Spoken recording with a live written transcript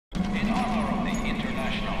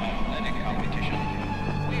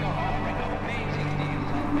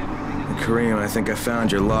Kareem, I think I found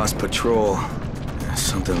your lost patrol.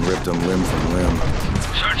 Something ripped them limb from limb.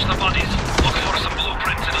 Search the bodies. Look for some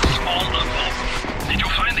blueprints in a small envelope. Did you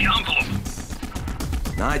find the envelope?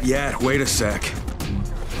 Not yet. Wait a sec.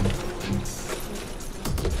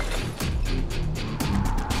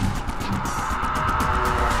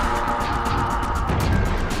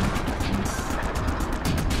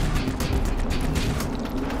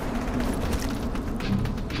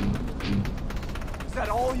 Is that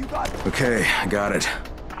all you got? Okay, I got it.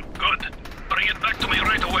 Good. Bring it back to me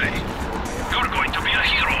right away. You're going to be a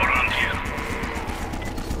hero around here.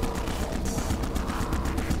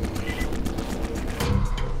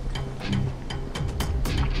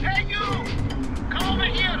 Hey, you! Come over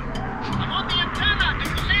here! I'm on the antenna! Do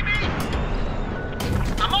you see me?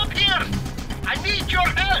 I'm up here! I need your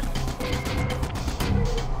help!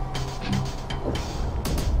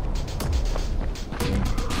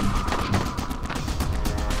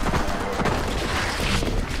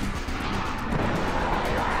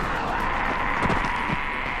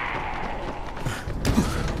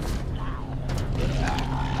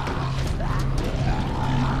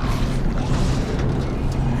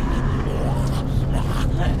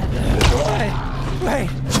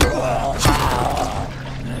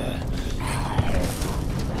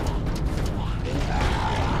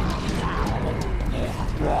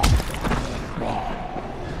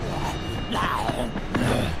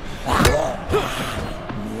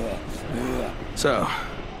 So, I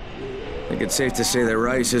think it's safe to say that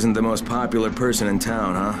Rice isn't the most popular person in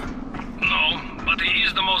town, huh? No, but he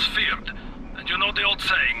is the most feared. And you know the old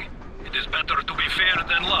saying, it is better to be feared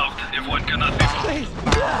than loved if one cannot be moved.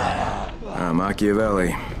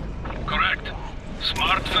 Machiavelli. Correct.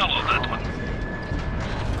 Smart fellow, that one.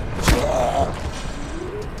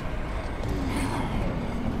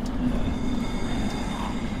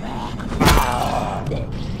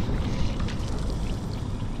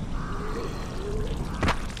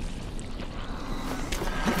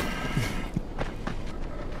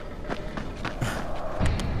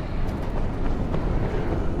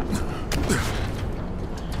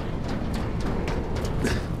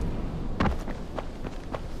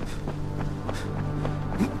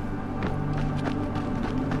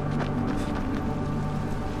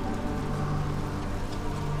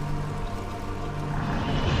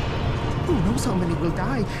 Who knows how many will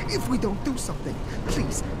die if we don't do something?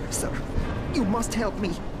 Please, sir, you must help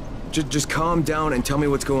me. Just calm down and tell me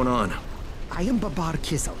what's going on. I am Babar,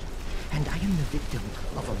 and I am the victim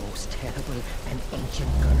of a most terrible and ancient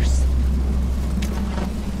curse.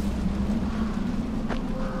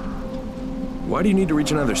 Why do you need to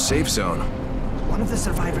reach another safe zone? One of the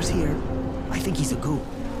survivors here, I think he's a ghoul.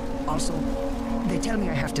 Also, they tell me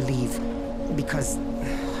I have to leave because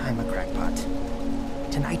I'm a crackpot.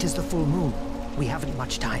 Tonight is the full moon. We haven't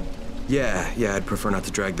much time. Yeah, I'd prefer not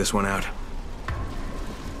to drag this one out.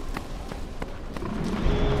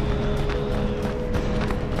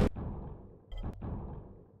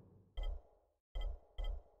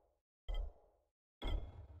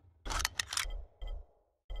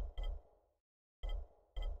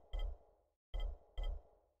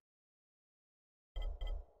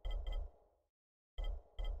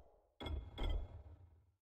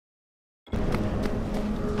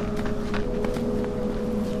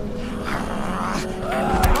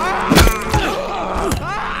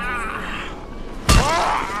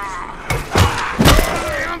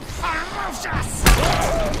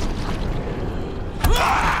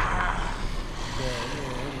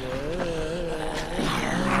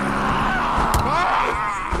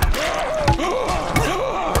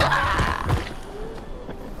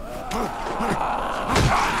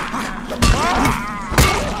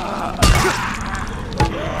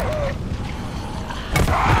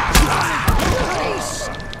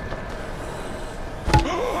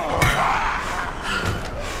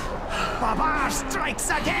 Babar strikes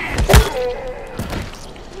again!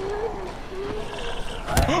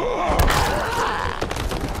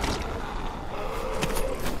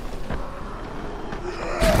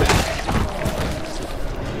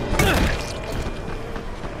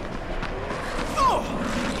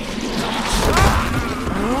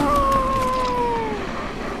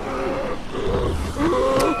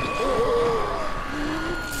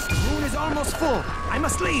 The moon is almost full. I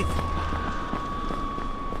must leave.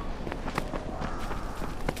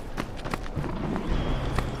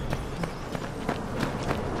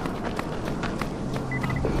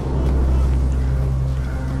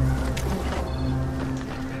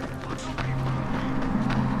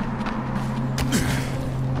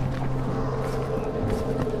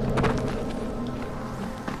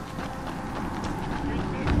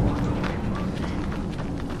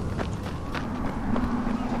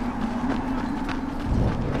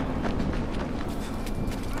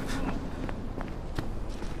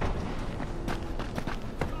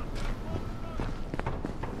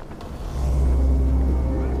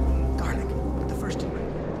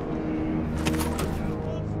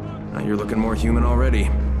 you're looking more human already.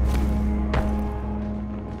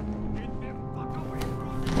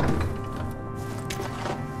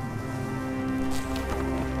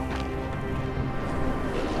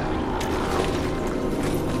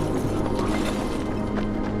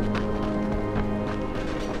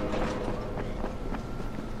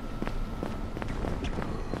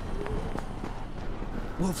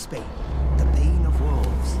 Wolf's Bane, the bane of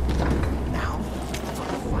wolves. Now,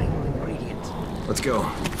 for the final ingredient. Let's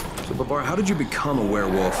go. So, Babar, how did you become a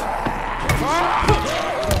werewolf?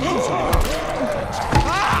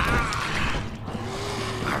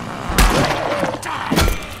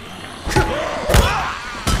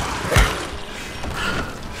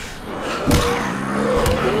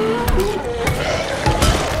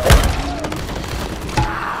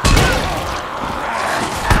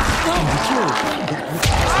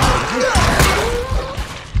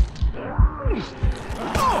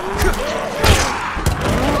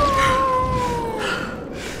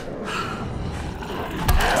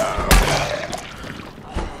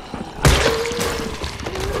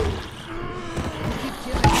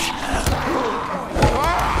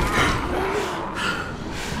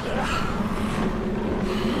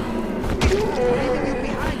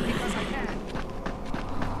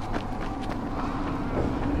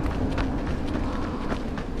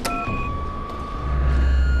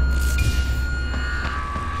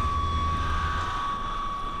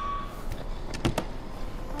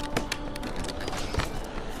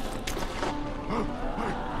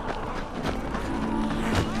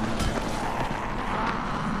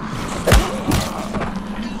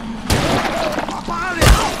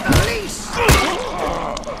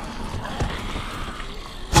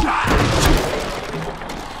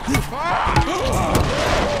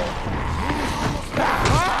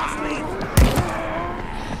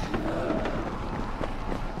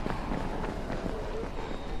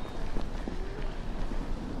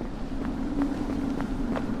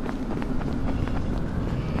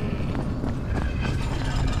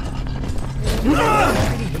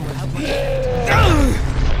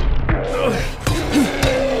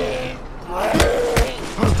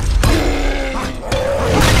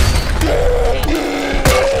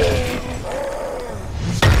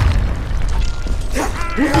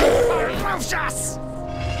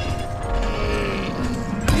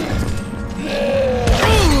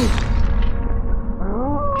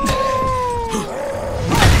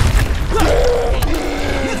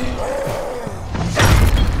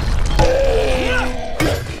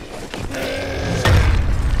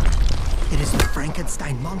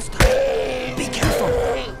 Frankenstein monster. Be careful.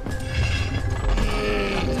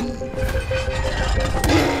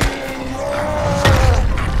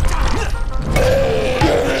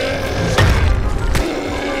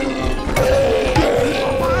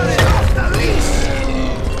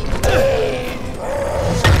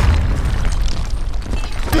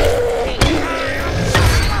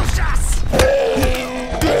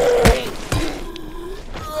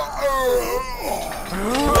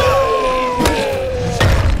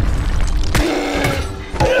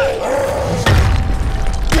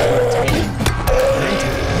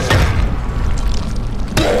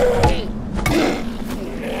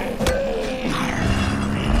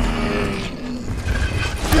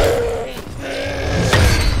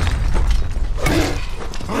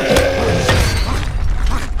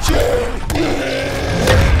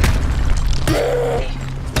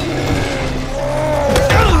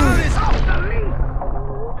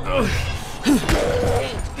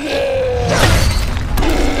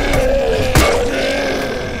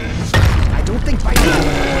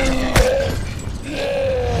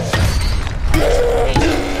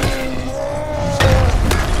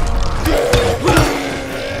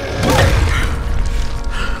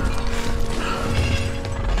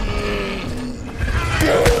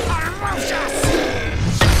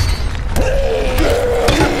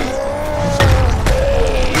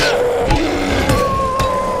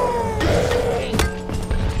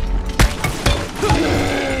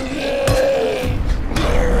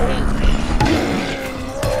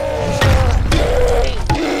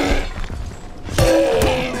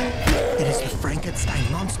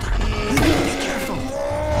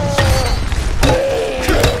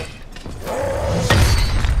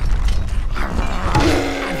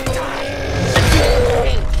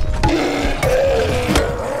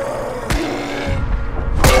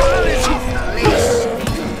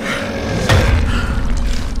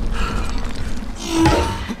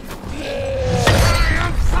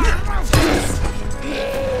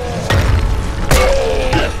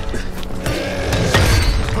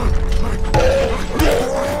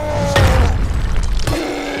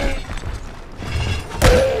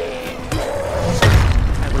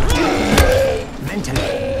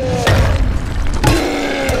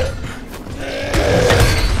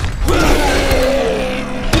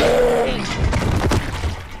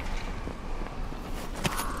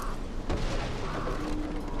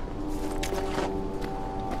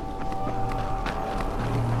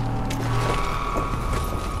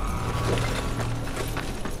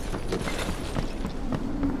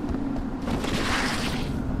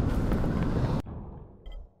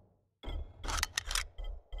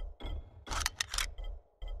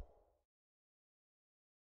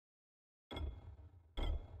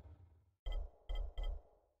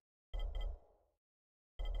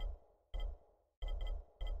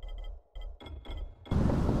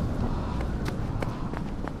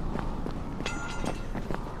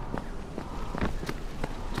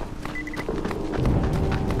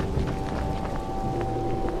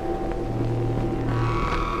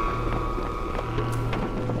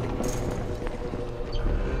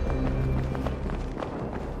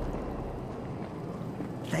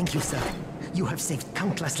 Thank you, sir. You have saved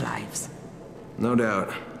countless lives. No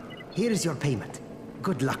doubt. Here is your payment.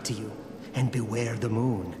 Good luck to you, and beware the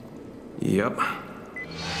moon. Yep.